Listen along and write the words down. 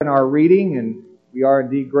in our reading, and we are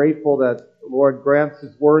indeed grateful that the Lord grants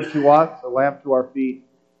His Word to us, a lamp to our feet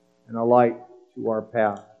and a light to our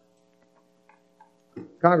path.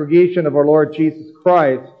 Congregation of our Lord Jesus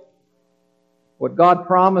Christ, what God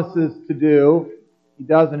promises to do, He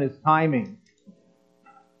does in His timing.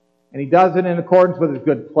 And He does it in accordance with His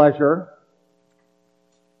good pleasure.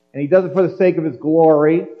 And He does it for the sake of His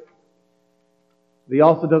glory. But He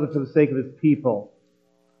also does it for the sake of His people.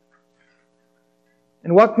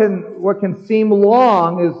 And what can seem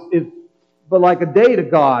long is but like a day to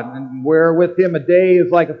God, and where with Him a day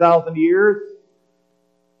is like 1,000 years,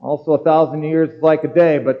 also 1,000 years is like a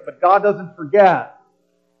day. But God doesn't forget.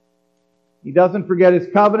 He doesn't forget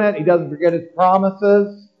His covenant. He doesn't forget His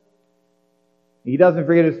promises. He doesn't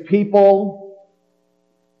forget His people.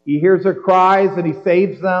 He hears their cries and He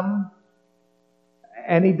saves them.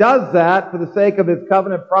 And He does that for the sake of His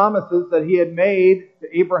covenant promises that He had made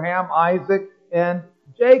to Abraham, Isaac, and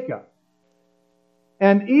Jacob.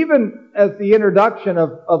 And even as the introduction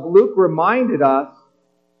of Luke reminded us,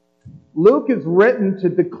 Luke is written to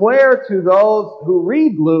declare to those who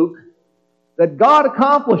read Luke that God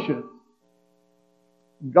accomplishes.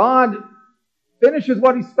 God finishes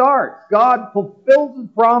what He starts. God fulfills His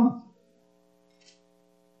promises.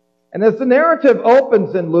 And as the narrative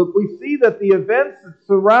opens in Luke, we see that the events that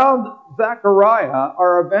surround Zechariah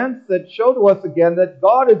are events that show to us again that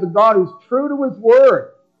God is a God who's true to His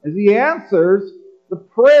Word as He answers the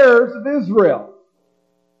prayers of Israel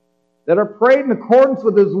that are prayed in accordance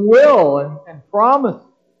with His will and promise.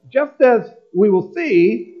 Just as we will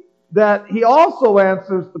see that He also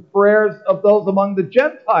answers the prayers of those among the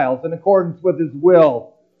Gentiles in accordance with His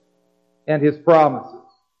will and His promises.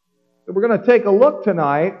 So we're going to take a look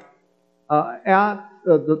tonight at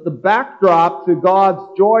the backdrop to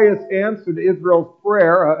God's joyous answer to Israel's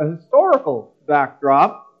prayer, a historical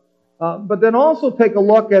backdrop, but then also take a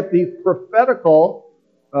look at these prophetical,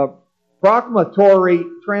 proclamatory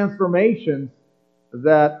transformations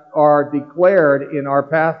that are declared in our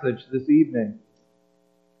passage this evening.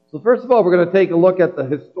 So first of all, we're going to take a look at the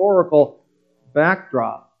historical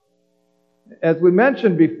backdrop. As we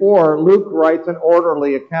mentioned before, Luke writes an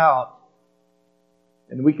orderly account.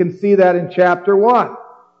 And we can see that in chapter 1.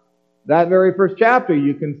 That very first chapter,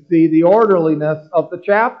 you can see the orderliness of the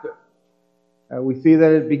chapter. We see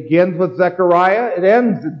that it begins with Zechariah, it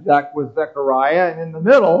ends with Zechariah, and in the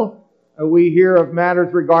middle, we hear of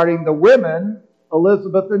matters regarding the women,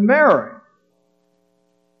 Elizabeth and Mary.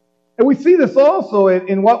 And we see this also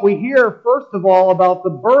in what we hear, first of all, about the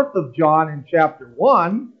birth of John in chapter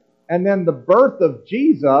 1, and then the birth of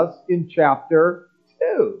Jesus in chapter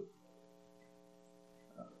 2.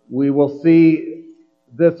 We will see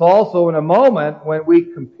this also in a moment when we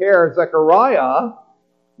compare Zechariah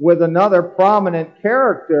with another prominent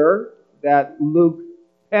character that Luke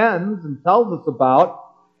pens and tells us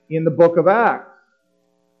about in the book of Acts.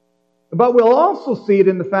 But we'll also see it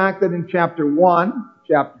in the fact that in chapter 1,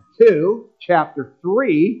 chapter 2, chapter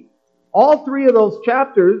 3, all three of those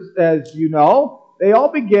chapters, as you know, they all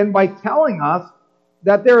begin by telling us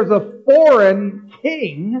that there's a foreign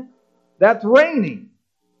king that's reigning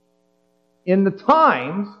in the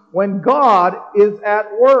times when God is at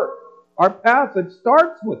work. Our passage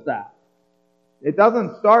starts with that. It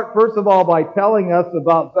doesn't start, first of all, by telling us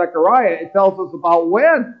about Zechariah. It tells us about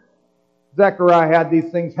when Zechariah had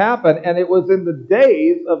these things happen. And it was in the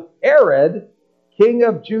days of Herod, king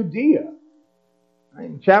of Judea.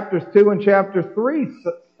 And chapters 2 and chapter 3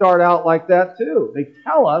 start out like that too. They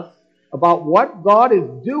tell us about what God is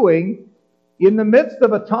doing in the midst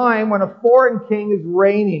of a time when a foreign king is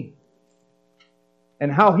reigning.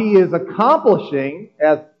 And how He is accomplishing,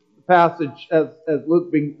 as the passage as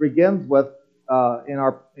Luke begins with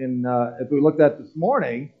as we looked at this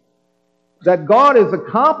morning, that God is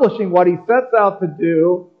accomplishing what He sets out to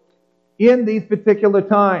do in these particular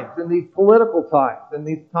times, in these political times, in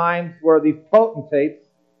these times where these potentates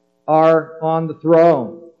are on the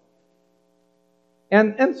throne.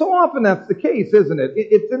 And so often that's the case, isn't it?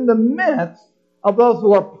 It's in the midst of those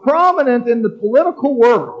who are prominent in the political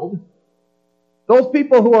world, those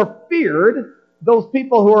people who are feared, those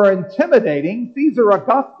people who are intimidating, Caesar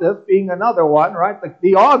Augustus being another one, right?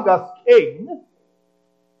 The august king.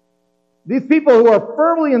 These people who are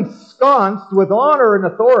firmly ensconced with honor and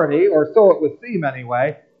authority, or so it would seem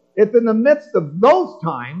anyway, it's in the midst of those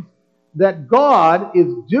times that God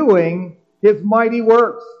is doing His mighty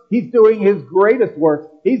works. He's doing His greatest works.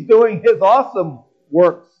 He's doing His awesome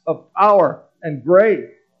works of power and grace.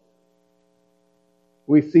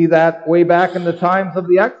 We see that way back in the times of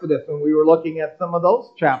the Exodus when we were looking at some of those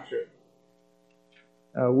chapters.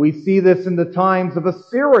 We see this in the times of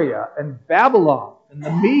Assyria and Babylon and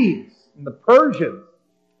the Medes and the Persians.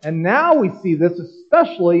 And now we see this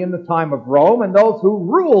especially in the time of Rome and those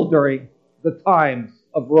who ruled during the times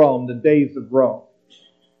of Rome, the days of Rome.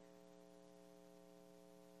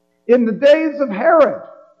 In the days of Herod,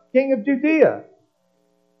 king of Judea,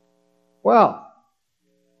 well,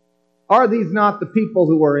 are these not the people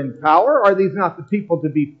who are in power? Are these not the people to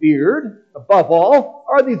be feared? Above all,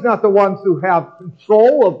 are these not the ones who have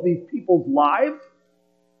control of these people's lives?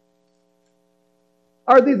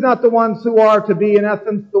 Are these not the ones who are to be, in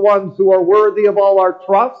essence, the ones who are worthy of all our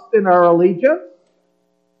trust and our allegiance?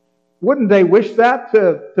 Wouldn't they wish that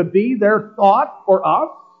to be their thought for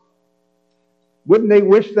us? Wouldn't they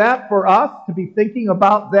wish that for us, to be thinking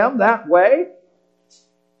about them that way?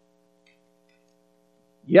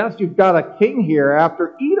 Yes, you've got a king here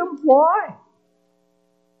after Edom's line.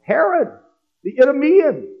 Herod, the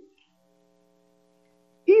Idumean.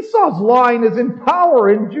 Esau's line is in power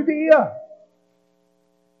in Judea.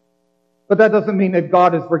 But that doesn't mean that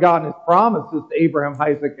God has forgotten his promises to Abraham,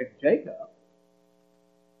 Isaac, and Jacob.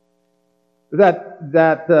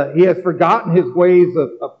 That he has forgotten his ways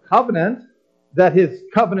of covenant, that his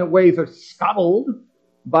covenant ways are scuttled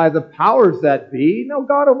by the powers that be. No,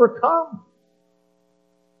 God overcomes.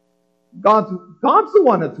 God's the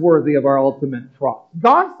one that's worthy of our ultimate trust.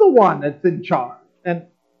 God's the one that's in charge.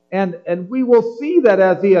 And we will see that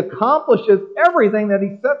as he accomplishes everything that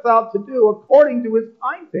he sets out to do according to his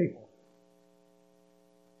timetable.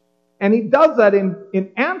 And he does that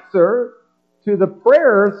in answer to the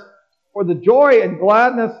prayers for the joy and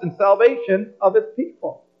gladness and salvation of his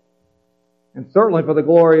people. And certainly for the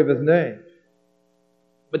glory of his name.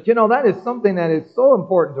 But that is something that is so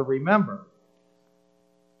important to remember.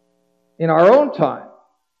 In our own time,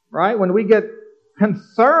 right? When we get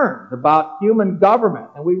concerned about human government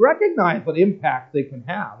and we recognize what impact they can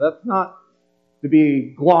have. That's not to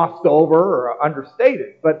be glossed over or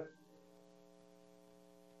understated. But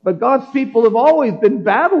God's people have always been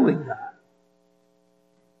battling that.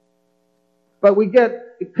 But we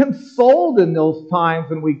get consoled in those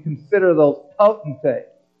times when we consider those potentates.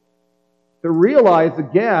 To realize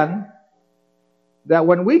again that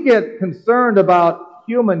when we get concerned about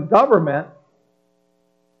human government,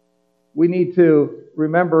 we need to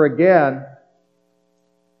remember again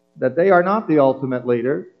that they are not the ultimate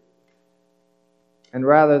leaders, and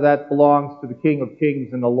rather that belongs to the King of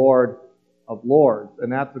Kings and the Lord of Lords.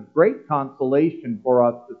 And that's a great consolation for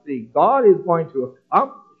us to see. God is going to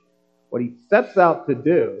accomplish what he sets out to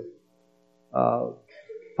do,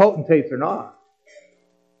 potentates or not.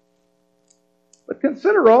 But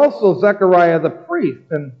consider also Zechariah the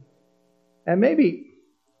priest, and maybe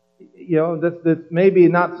this may be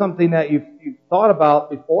not something that you've thought about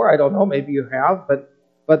before. I don't know, maybe you have, but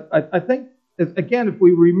I think, again, if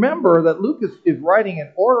we remember that Luke is writing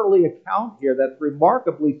an orderly account here that's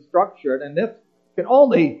remarkably structured, and this can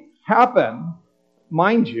only happen,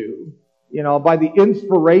 mind you, by the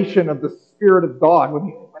inspiration of the Spirit of God.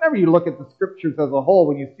 Whenever you look at the Scriptures as a whole,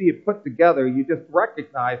 when you see it put together, you just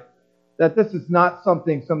recognize that this is not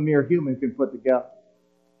something some mere human can put together.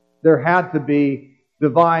 There had to be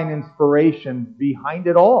divine inspiration behind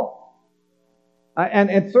it all. And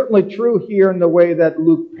it's certainly true here in the way that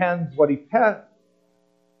Luke pens what he pens.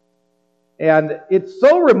 And it's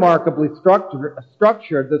so remarkably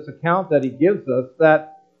structured, this account that he gives us,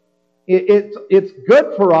 that it's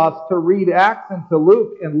good for us to read Acts into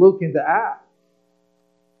Luke and Luke into Acts.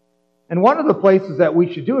 And one of the places that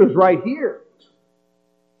we should do it is right here,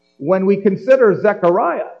 when we consider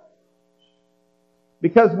Zechariah.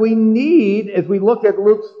 Because we need, as we look at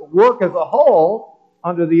Luke's work as a whole,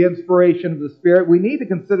 under the inspiration of the Spirit, we need to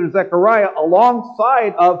consider Zechariah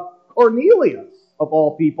alongside of Cornelius, of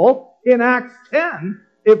all people, in Acts 10,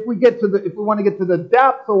 if we want to get to the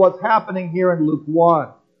depths of what's happening here in Luke 1.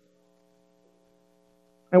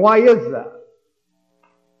 And why is that?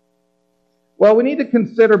 Well, we need to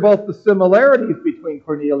consider both the similarities between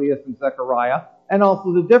Cornelius and Zechariah, and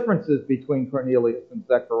also the differences between Cornelius and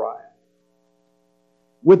Zechariah.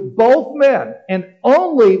 With both men, and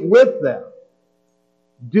only with them,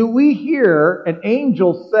 do we hear an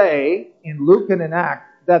angel say in Luke and in Acts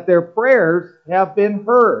that their prayers have been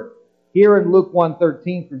heard. Here in Luke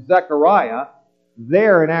 1:13 for Zechariah,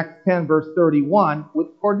 there in Acts 10 verse 31 with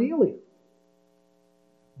Cornelius.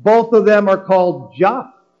 Both of them are called just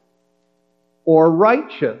or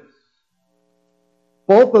righteous.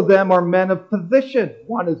 Both of them are men of position.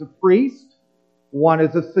 One is a priest, one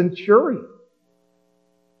is a centurion.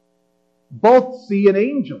 Both see an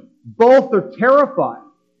angel. Both are terrified.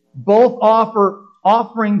 Both offer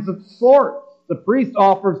offerings of sorts. The priest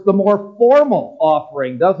offers the more formal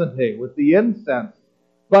offering, doesn't he, with the incense.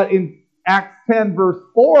 But in Acts 10 verse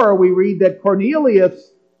 4, we read that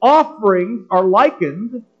Cornelius' offerings are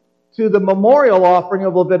likened to the memorial offering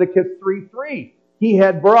of Leviticus 3:3. He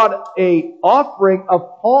had brought an offering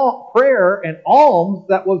of prayer and alms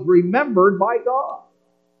that was remembered by God.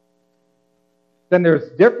 Then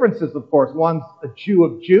there's differences, of course. One's a Jew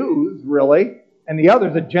of Jews, really, and the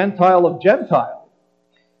other's a Gentile of Gentiles.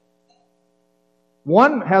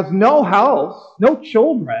 One has no house, no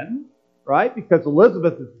children, right, because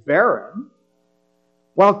Elizabeth is barren,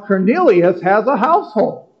 while Cornelius has a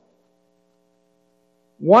household.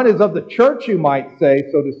 One is of the church, you might say,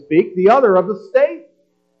 so to speak, the other of the state.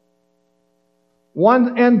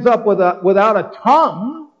 One ends up without a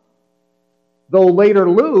tongue, though later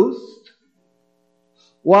loosed,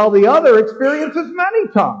 while the other experiences many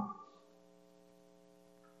tongues.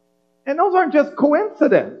 And those aren't just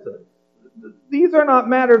coincidences. These are not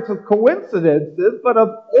matters of coincidences, but of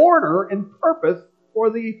order and purpose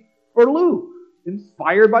for Luke,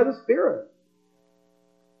 inspired by the Spirit.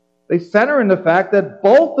 They center in the fact that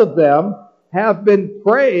both of them have been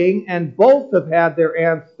praying and both have had their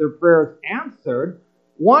prayers answered,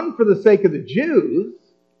 one for the sake of the Jews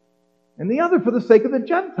and the other for the sake of the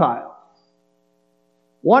Gentiles.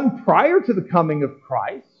 One prior to the coming of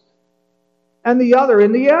Christ and the other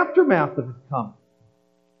in the aftermath of His coming.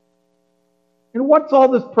 And what's all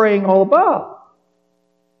this praying all about?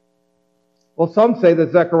 Well, some say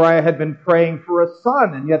that Zechariah had been praying for a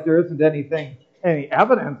son, and yet there isn't any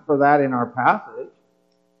evidence for that in our passage.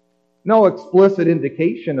 No explicit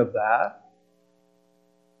indication of that.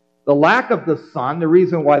 The lack of the son, the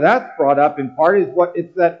reason why that's brought up in part is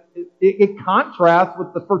it contrasts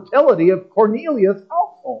with the fertility of Cornelius'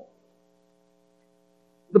 household.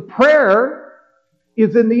 The prayer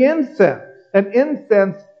is in the incense, an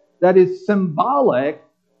incense that is symbolic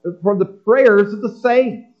for the prayers of the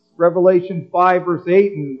saints. Revelation 5 verse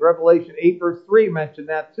 8 and Revelation 8 verse 3 mention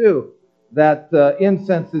that too. That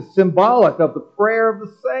incense is symbolic of the prayer of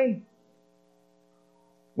the saints.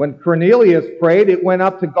 When Cornelius prayed, it went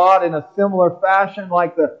up to God in a similar fashion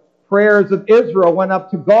like the prayers of Israel went up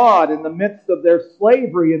to God in the midst of their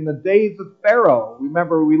slavery in the days of Pharaoh.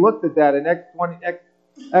 Remember, we looked at that in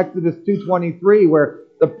Exodus 2:23, where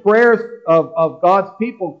the prayers of God's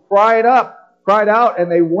people cried out, and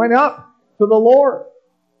they went up to the Lord.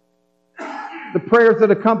 The prayers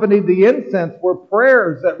that accompanied the incense were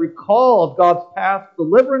prayers that recalled God's past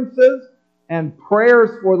deliverances and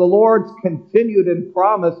prayers for the Lord's continued and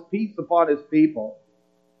promised peace upon His people.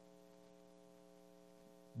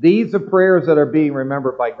 These are prayers that are being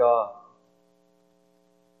remembered by God.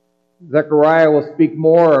 Zechariah will speak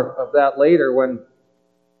more of that later when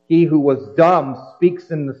he who was dumb speaks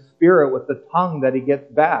in the Spirit with the tongue that he gets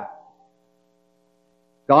back.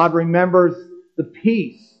 God remembers the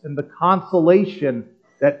peace and the consolation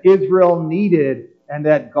that Israel needed and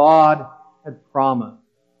that God had promised.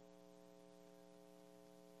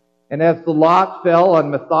 And as the lot fell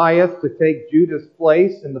on Matthias to take Judah's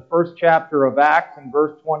place in the first chapter of Acts in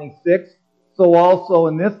verse 26, so also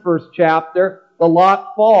in this first chapter, the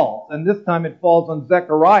lot falls. And this time it falls on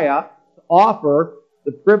Zechariah to offer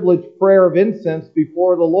the privileged prayer of incense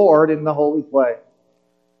before the Lord in the holy place.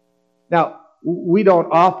 Now, we don't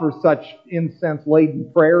offer such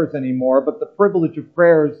incense-laden prayers anymore, but the privilege of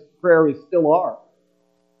prayer is still ours.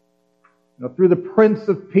 Through the Prince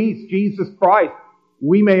of Peace, Jesus Christ,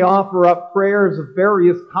 we may offer up prayers of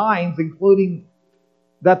various kinds, including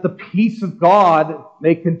that the peace of God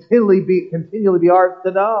may continually be ours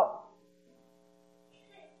to know.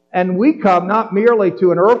 And we come not merely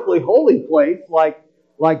to an earthly holy place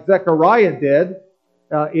like Zechariah did,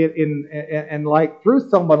 and like through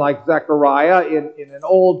someone like Zechariah in an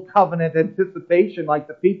old covenant anticipation, like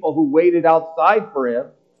the people who waited outside for him.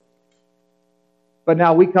 But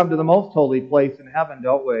now we come to the most holy place in heaven,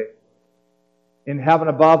 don't we? In heaven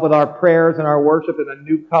above with our prayers and our worship in a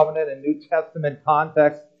new covenant and New Testament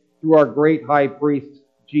context through our great high priest,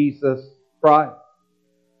 Jesus Christ.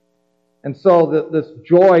 And so this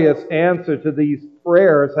joyous answer to these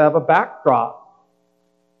prayers have a backdrop.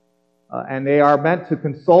 And they are meant to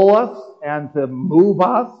console us and to move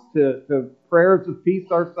us to prayers of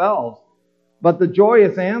peace ourselves. But the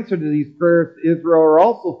joyous answer to these prayers to Israel are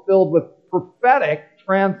also filled with prophetic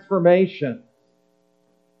transformation.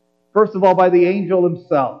 First of all, by the angel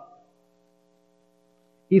himself.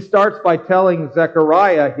 He starts by telling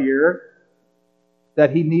Zechariah here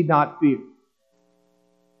that he need not fear.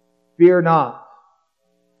 Fear not.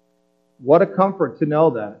 What a comfort to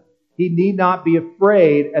know that. He need not be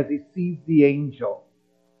afraid as he sees the angel.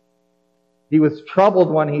 He was troubled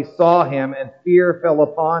when he saw him, and fear fell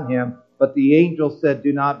upon him. But the angel said,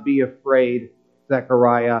 "Do not be afraid,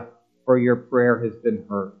 Zechariah. for your prayer has been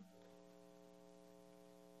heard.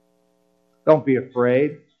 Don't be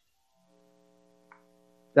afraid.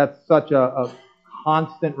 That's such a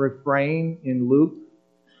constant refrain in Luke.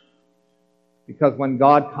 Because when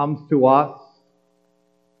God comes to us,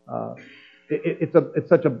 it's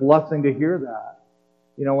such a blessing to hear that.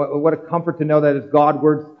 You know, what a comfort to know that as God's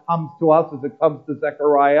word comes to us, as it comes to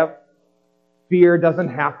Zechariah, fear doesn't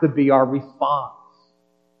have to be our response,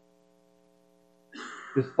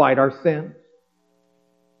 despite our sins.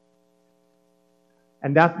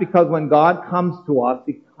 And that's because when God comes to us,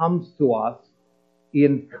 He comes to us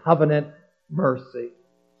in covenant mercy.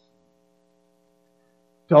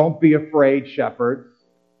 Don't be afraid, shepherds.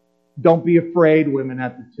 Don't be afraid, women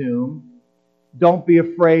at the tomb. Don't be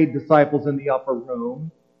afraid, disciples in the upper room.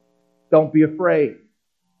 Don't be afraid.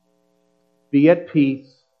 Be at peace.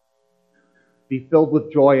 Be filled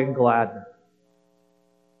with joy and gladness.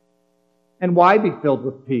 And why be filled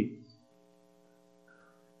with peace?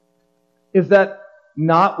 Is that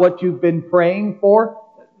not what you've been praying for?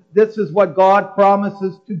 This is what God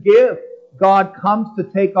promises to give. God comes to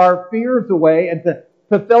take our fears away and to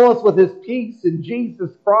fill us with His peace in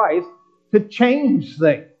Jesus Christ, to change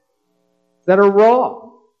things that are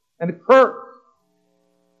wrong and cursed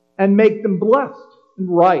and make them blessed and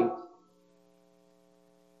right.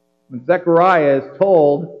 When Zechariah is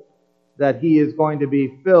told that he is going to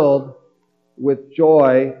be filled with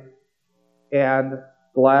joy and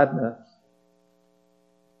gladness,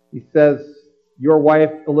 he says, your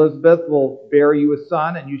wife Elizabeth will bear you a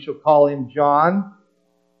son, and you shall call him John,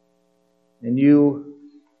 and you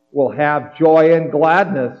will have joy and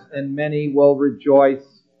gladness, and many will rejoice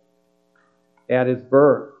at his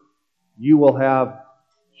birth. You will have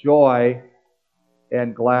joy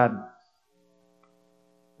and gladness.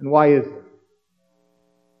 And why is it?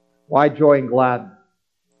 Why joy and gladness?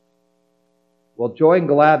 Well, joy and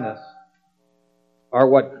gladness are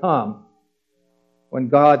what come when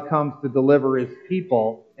God comes to deliver His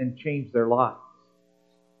people and change their lives.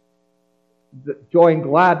 The joy and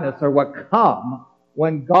gladness are what come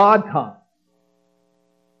when God comes.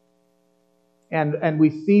 And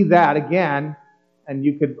we see that again, and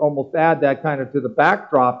you could almost add that kind of to the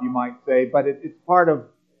backdrop, you might say, but it's part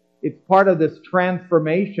of this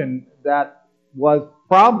transformation that was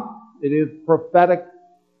promised. It is prophetic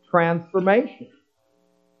transformation.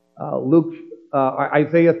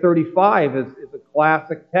 Isaiah 35 is a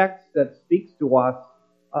classic text that speaks to us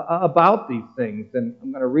about these things. And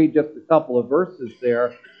I'm going to read just a couple of verses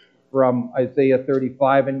there from Isaiah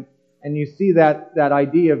 35. And you see that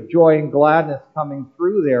idea of joy and gladness coming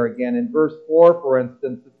through there again. In verse 4, for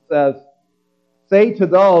instance, it says, say to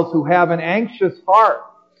those who have an anxious heart,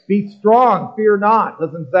 be strong, fear not.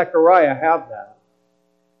 Doesn't Zechariah have that?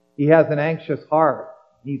 He has an anxious heart.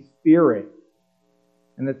 He's fearing.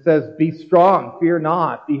 And it says, be strong, fear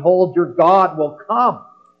not. Behold, your God will come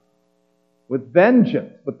with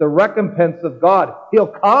vengeance, with the recompense of God. He'll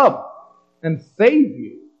come and save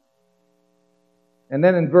you. And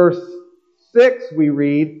then in verse 6 we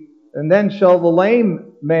read, and then shall the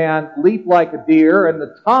lame man leap like a deer, and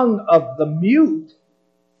the tongue of the mute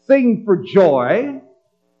sing for joy.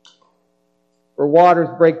 For waters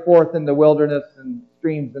break forth in the wilderness and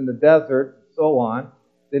streams in the desert, and so on.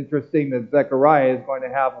 It's interesting that Zechariah is going to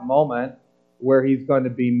have a moment where he's going to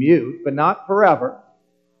be mute, but not forever,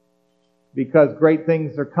 because great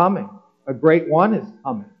things are coming. A great one is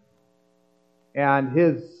coming. And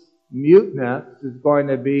his muteness is going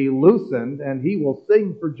to be loosened, and he will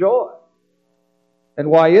sing for joy. And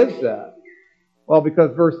why is that? Well,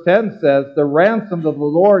 because verse 10 says, the ransomed of the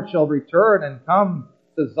Lord shall return and come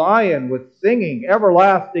to Zion with singing.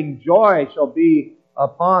 Everlasting joy shall be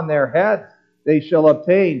upon their heads. They shall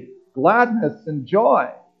obtain gladness and joy,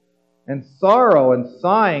 and sorrow and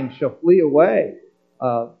sighing shall flee away.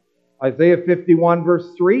 Isaiah 51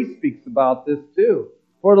 verse 3 speaks about this too.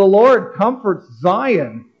 For the Lord comforts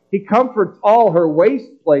Zion. He comforts all her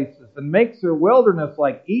waste places and makes her wilderness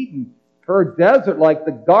like Eden, her desert like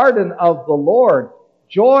the garden of the Lord.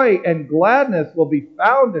 Joy and gladness will be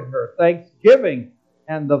found in her, thanksgiving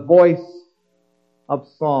and the voice of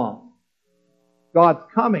song. God's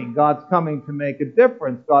coming to make a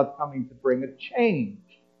difference. God's coming to bring a change.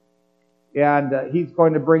 And He's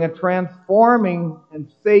going to bring a transforming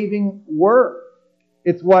and saving work.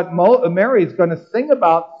 It's what Mary's going to sing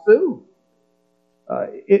about soon.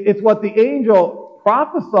 It's what the angel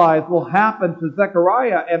prophesies will happen to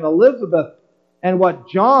Zechariah and Elizabeth, and what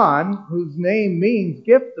John, whose name means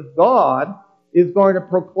gift of God, is going to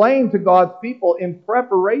proclaim to God's people in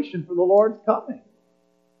preparation for the Lord's coming.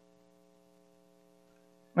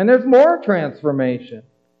 And there's more transformation.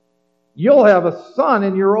 You'll have a son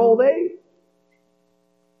in your old age.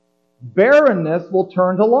 Barrenness will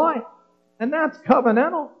turn to life. And that's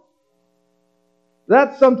covenantal.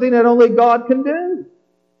 That's something that only God can do.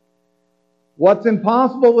 What's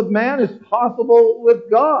impossible with man is possible with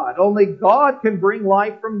God. Only God can bring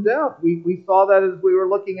life from death. We saw that as we were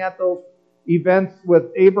looking at those events with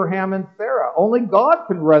Abraham and Sarah. Only God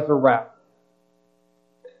can resurrect.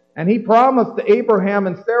 And He promised to Abraham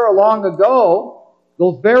and Sarah long ago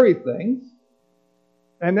those very things.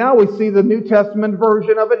 And now we see the New Testament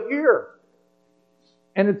version of it here.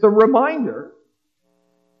 And it's a reminder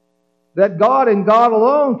that God and God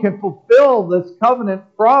alone can fulfill this covenant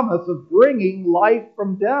promise of bringing life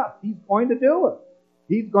from death. He's going to do it.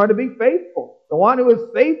 He's going to be faithful. The one who is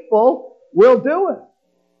faithful will do it.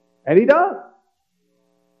 And He does.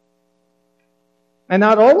 And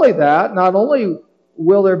not only that, not only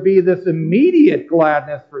will there be this immediate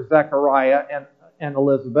gladness for Zechariah and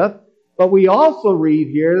Elizabeth, but we also read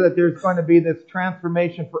here that there's going to be this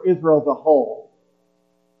transformation for Israel as a whole,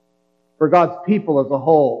 for God's people as a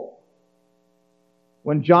whole.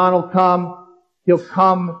 When John will come, he'll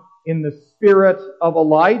come in the spirit of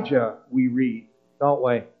Elijah, we read, don't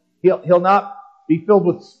we? He'll not be filled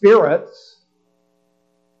with spirits,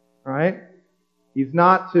 right? He's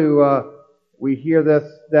not to, we hear this,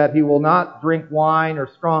 that he will not drink wine or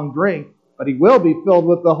strong drink, but he will be filled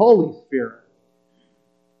with the Holy Spirit.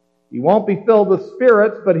 He won't be filled with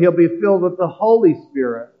spirits, but he'll be filled with the Holy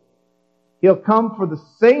Spirit. He'll come for the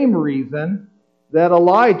same reason that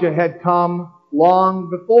Elijah had come long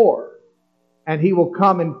before. And he will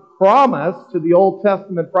come in promise to the Old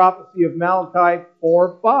Testament prophecy of Malachi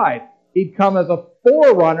 4:5. He'd come as a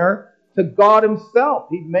forerunner to God Himself.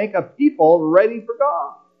 He'd make a people ready for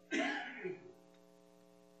God.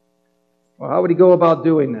 Well, how would He go about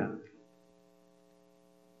doing that?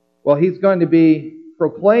 Well, He's going to be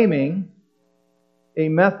proclaiming a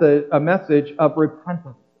message of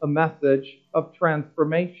repentance, a message of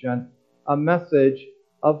transformation, a message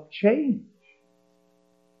of change.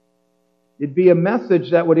 It'd be a message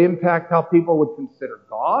that would impact how people would consider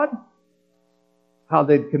God, how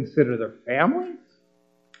they'd consider their families,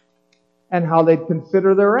 and how they'd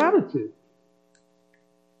consider their attitude.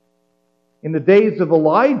 In the days of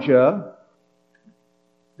Elijah,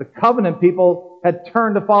 the covenant people had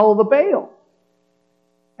turned to follow the Baal.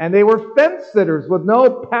 And they were fence sitters with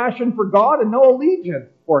no passion for God and no allegiance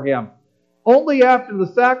for Him. Only after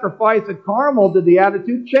the sacrifice at Carmel did the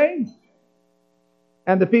attitude change.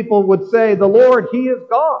 And the people would say, "The Lord, He is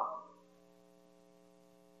God."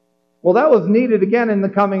 Well, that was needed again in the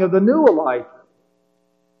coming of the new Elijah.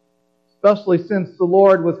 Especially since the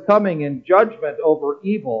Lord was coming in judgment over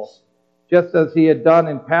evil, just as He had done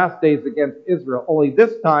in past days against Israel, only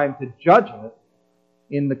this time to judge it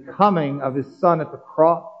in the coming of His Son at the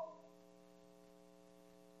cross.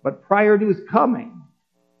 But prior to His coming,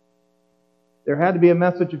 there had to be a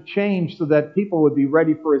message of change so that people would be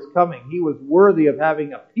ready for His coming. He was worthy of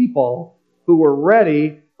having a people who were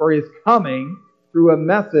ready for His coming through a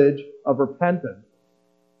message of repentance.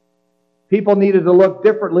 People needed to look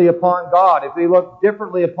differently upon God. If they looked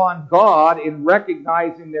differently upon God in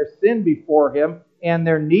recognizing their sin before Him and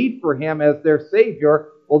their need for Him as their Savior,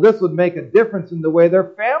 well, this would make a difference in the way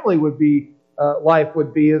their family would be, life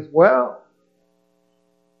would be as well.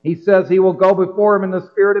 He says He will go before Him in the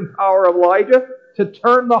spirit and power of Elijah to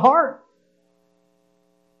turn the heart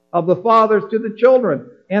of the fathers to the children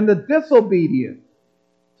and the disobedient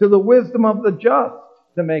to the wisdom of the just,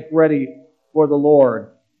 to make ready for the Lord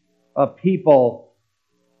a people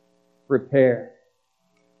prepared.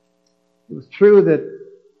 It was true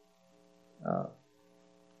that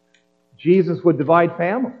Jesus would divide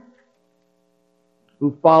families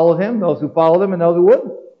who followed Him, those who followed Him and those who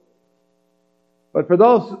wouldn't. But for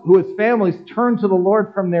those whose families turned to the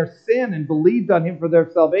Lord from their sin and believed on Him for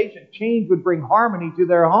their salvation, change would bring harmony to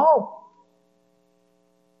their home.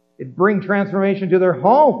 It'd bring transformation to their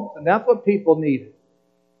homes. And that's what people needed.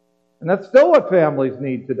 And that's still what families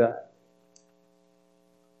need today.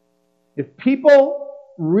 If people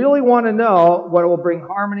really want to know what will bring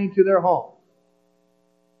harmony to their home,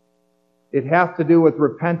 it has to do with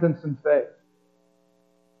repentance and faith.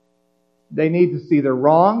 They need to see their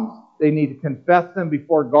wrongs. They need to confess them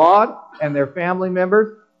before God and their family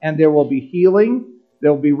members, and there will be healing,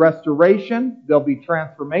 there will be restoration, there will be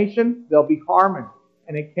transformation, there will be harmony.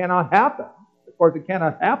 And it cannot happen. Of course, it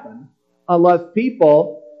cannot happen unless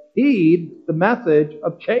people heed the message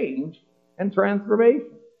of change and transformation.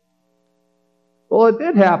 Well, it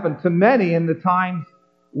did happen to many in the times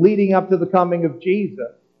leading up to the coming of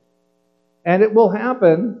Jesus. And it will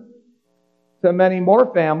happen to many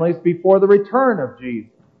more families before the return of Jesus.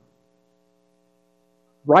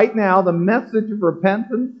 Right now, the message of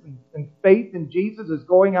repentance and faith in Jesus is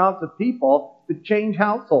going out to people to change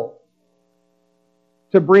households,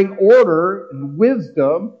 to bring order and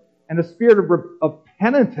wisdom and a spirit of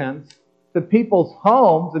penitence to people's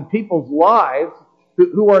homes and people's lives,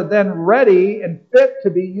 who are then ready and fit to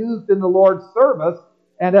be used in the Lord's service,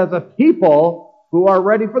 and as a people who are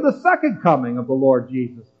ready for the second coming of the Lord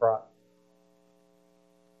Jesus Christ,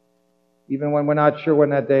 even when we're not sure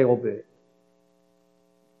when that day will be.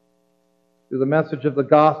 Through the message of the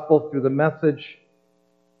gospel, through the message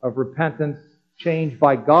of repentance, changed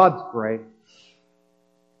by God's grace,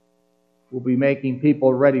 we'll be making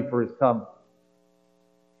people ready for His coming.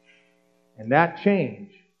 And that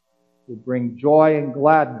change will bring joy and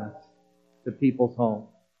gladness to people's homes.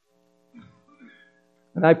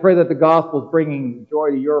 And I pray that the gospel is bringing joy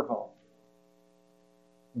to your home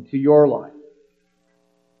and to your life.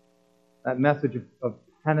 That message of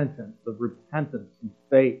penitence, of repentance and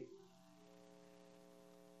faith.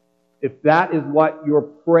 If that is what you're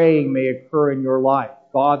praying may occur in your life,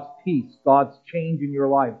 God's peace, God's change in your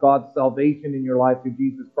life, God's salvation in your life through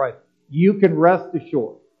Jesus Christ, you can rest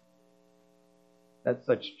assured that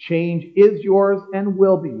such change is yours and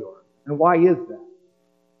will be yours. And why is that?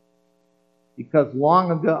 Because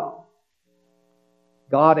long ago,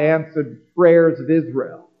 God answered the prayers of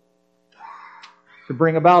Israel to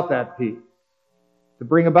bring about that peace, to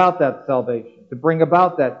bring about that salvation, to bring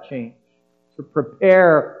about that change, to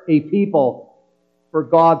prepare a people for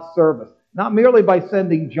God's service. Not merely by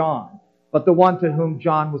sending John, but the one to whom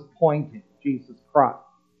John was pointing, Jesus Christ.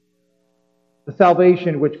 The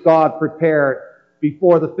salvation which God prepared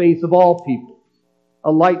before the face of all peoples,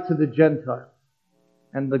 a light to the Gentiles,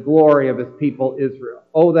 and the glory of His people Israel.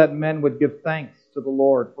 Oh, that men would give thanks to the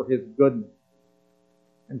Lord for His goodness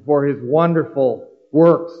and for His wonderful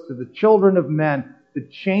works to the children of men to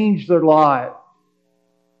change their lives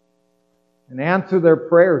and answer their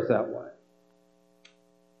prayers that way.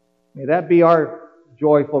 May that be our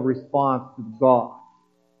joyful response to God,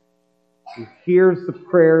 who hears the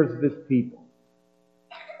prayers of His people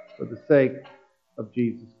for the sake of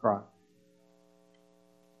Jesus Christ.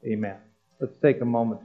 Amen. Let's take a moment.